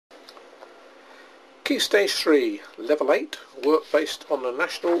Key Stage 3, Level 8, work based on the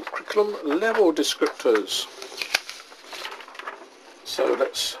National Curriculum Level Descriptors. So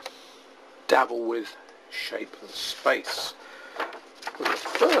let's dabble with shape and space. Well, the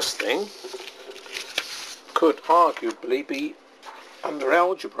first thing could arguably be under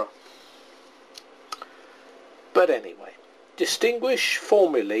algebra. But anyway, distinguish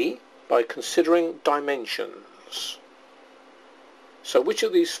formulae by considering dimensions. So which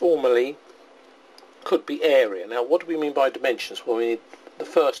of these formulae could be area? Now what do we mean by dimensions? Well, we need the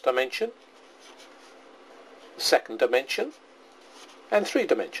first dimension, the second dimension, and 3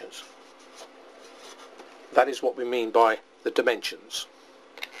 dimensions. That is what we mean by the dimensions.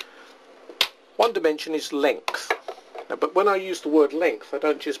 One dimension is length. Now, but when I use the word length, I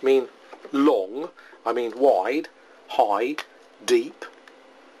don't just mean long, I mean wide, high, deep.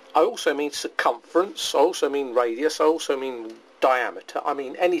 I also mean circumference, I also mean radius, I also mean diameter. I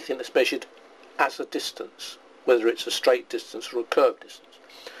mean anything that's measured as a distance, whether it's a straight distance or a curved distance.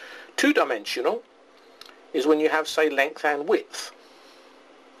 Two-dimensional is when you have, say, length and width,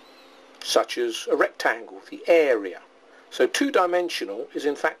 such as a rectangle, the area. So two-dimensional is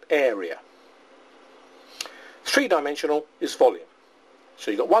in fact area. Three-dimensional is volume. So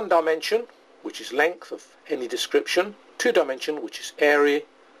you've got one dimension, which is length of any description, two-dimension, which is area,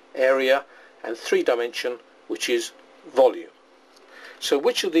 and three-dimension, which is volume. So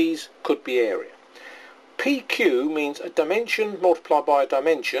which of these could be area? PQ means a dimension multiplied by a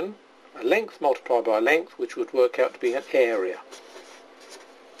dimension, a length multiplied by a length, which would work out to be an area.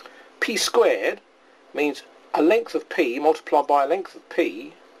 P squared means a length of P multiplied by a length of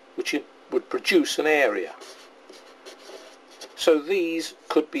P, which would produce an area. So these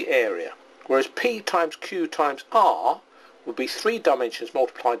could be area. Whereas P times Q times R would be 3 dimensions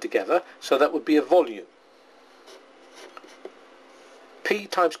multiplied together, so that would be a volume. P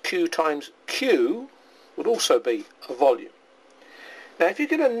times Q would also be a volume. Now if you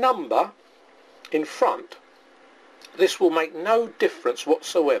get a number in front, this will make no difference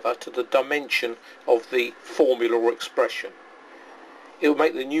whatsoever to the dimension of the formula or expression. It will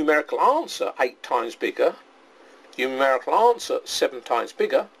make the numerical answer 8 times bigger, the numerical answer 7 times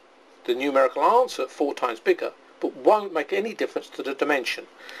bigger, the numerical answer 4 times bigger, but won't make any difference to the dimension.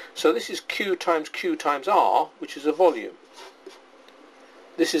 So this is Q times R, which is a volume.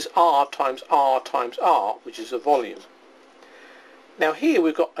 This is R times R times R, which is a volume. Now here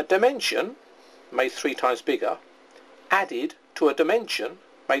we've got a dimension made 3 times bigger, added to a dimension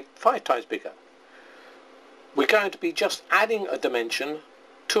made 5 times bigger. We're going to be just adding a dimension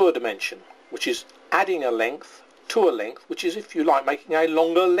to a dimension, which is adding a length to a length, which is, if you like, making a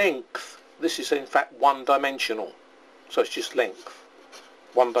longer length. This is in fact one-dimensional, so it's just length,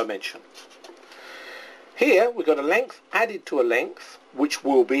 one dimension. Here we've got a length added to a length, which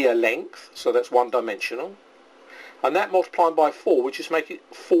will be a length, so that's one-dimensional, and that multiplied by 4, which is make it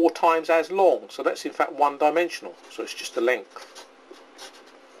 4 times as long, so that's in fact one-dimensional, so it's just a length.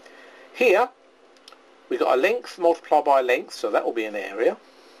 Here we've got a length multiplied by a length, so that will be an area.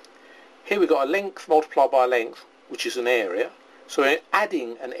 Here we've got a length multiplied by a length, which is an area, so we're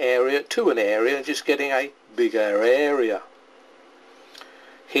adding an area to an area and just getting a bigger area.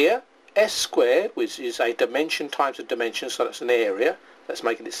 Here S squared, which is a dimension times a dimension, so that's an area. That's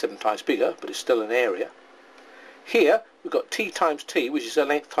making it 7 times bigger, but it's still an area. Here we've got T times T, which is a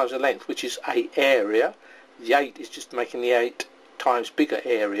length times a length, which is a area. The 8 is just making the 8 times bigger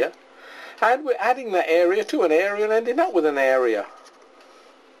area. And we're adding that area to an area and ending up with an area.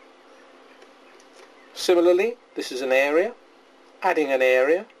 Similarly, this is an area, adding an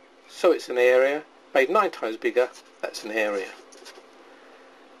area, so it's an area, made 9 times bigger, that's an area.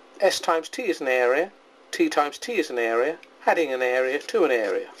 S times T is an area, T times T is an area, adding an area to an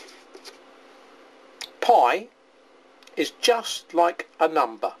area. Pi is just like a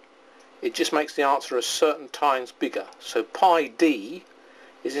number. It just makes the answer a certain times bigger. So pi d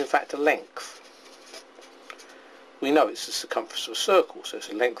is in fact a length. We know it's the circumference of a circle, so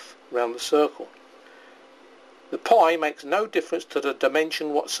it's a length around the circle. The pi makes no difference to the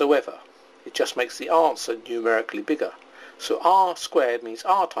dimension whatsoever. It just makes the answer numerically bigger. So r squared means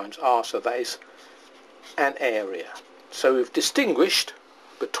r times r, so that is an area. So we've distinguished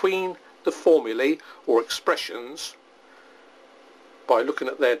between the formulae or expressions by looking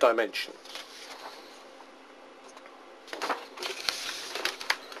at their dimensions.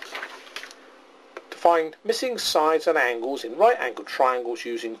 To find missing sides and angles in right-angled triangles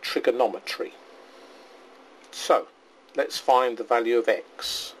using trigonometry. So let's find the value of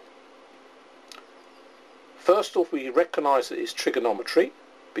x. First off, we recognise that it's trigonometry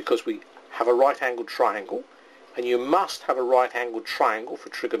because we have a right-angled triangle, and you must have a right-angled triangle for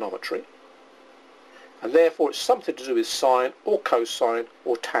trigonometry. and therefore it's something to do with sine or cosine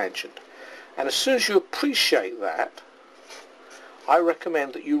or tangent. And as soon as you appreciate that, I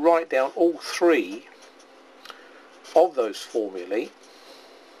recommend that you write down all three of those formulae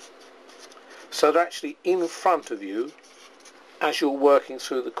so they're actually in front of you as you're working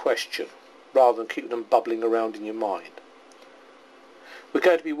through the question, rather than keeping them bubbling around in your mind. We're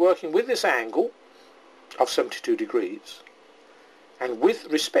going to be working with this angle of 72 degrees, and with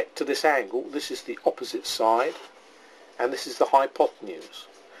respect to this angle, this is the opposite side and this is the hypotenuse.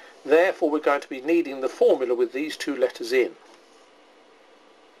 Therefore we're going to be needing the formula with these two letters in.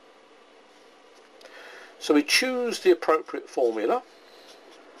 So we choose the appropriate formula,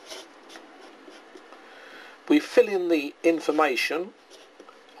 we fill in the information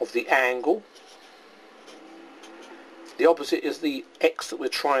of the angle, the opposite is the x that we're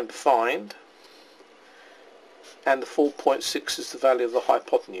trying to find, and the 4.6 is the value of the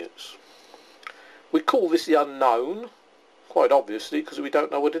hypotenuse. We call this the unknown, quite obviously, because we don't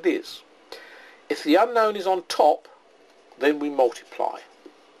know what it is. If the unknown is on top, then we multiply.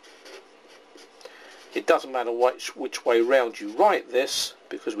 It doesn't matter which way round you write this,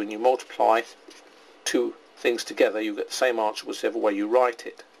 because when you multiply two things together you get the same answer whichever way you write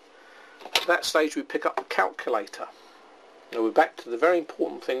it. At that stage we pick up the calculator. Now we're back to the very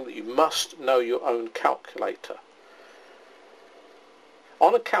important thing that you must know your own calculator.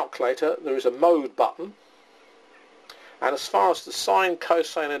 On a calculator there is a mode button, and as far as the sine,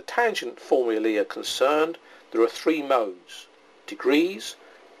 cosine and tangent formulae are concerned, there are three modes: degrees,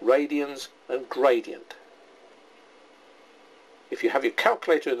 radians and gradient. If you have your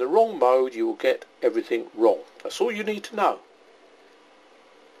calculator in the wrong mode, you will get everything wrong. That's all you need to know.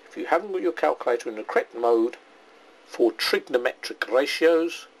 If you haven't got your calculator in the correct mode for trigonometric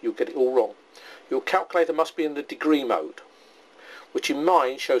ratios, you'll get it all wrong. Your calculator must be in the degree mode, which in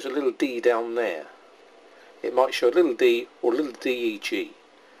mine shows a little d down there. It might show a little d or a little deg.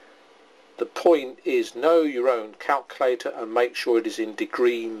 The point is, know your own calculator and make sure it is in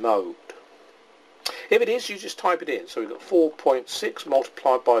degree mode. If it is, you just type it in. So we've got 4.6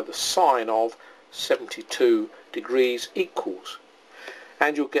 multiplied by the sine of 72 degrees equals.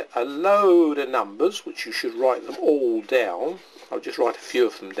 And you'll get a load of numbers, which you should write them all down. I'll just write a few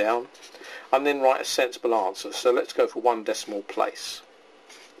of them down, and then write a sensible answer. So let's go for one decimal place.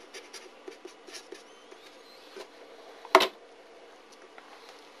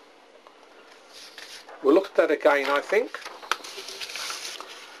 We'll look at that again, I think.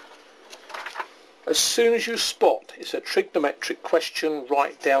 As soon as you spot it's a trigonometric question,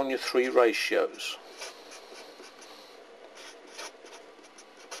 write down your three ratios.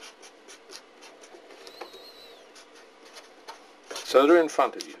 So they're in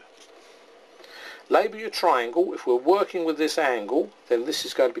front of you. Label your triangle. If we're working with this angle, then this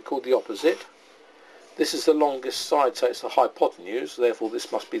is going to be called the opposite. This is the longest side, so it's the hypotenuse, therefore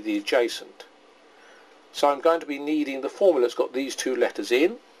this must be the adjacent. So I'm going to be needing the formula that's got these two letters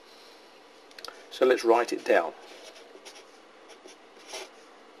in. So let's write it down.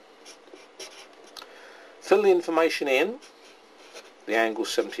 Fill the information in. The angle is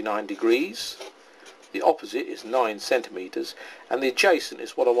 79 degrees. The opposite is 9 centimetres. And the adjacent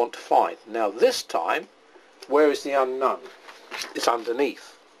is what I want to find. Now this time, where is the unknown? It's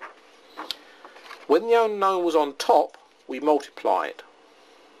underneath. When the unknown was on top, we multiplied.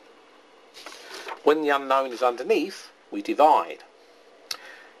 When the unknown is underneath, we divide.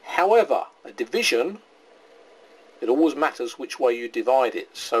 However, a division, it always matters which way you divide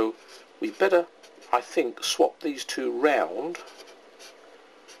it. So we better, I think, swap these two round,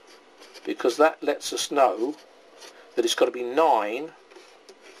 because that lets us know that it's got to be 9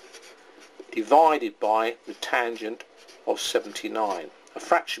 divided by the tangent of 79. A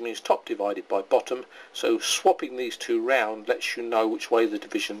fraction means top divided by bottom, so swapping these two round lets you know which way the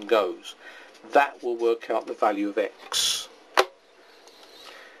division goes. That will work out the value of x.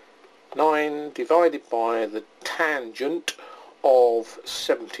 9 divided by the tangent of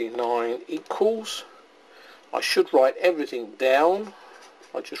 79 equals, I should write everything down.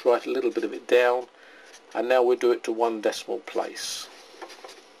 I'll just write a little bit of it down, and now we'll do it to one decimal place.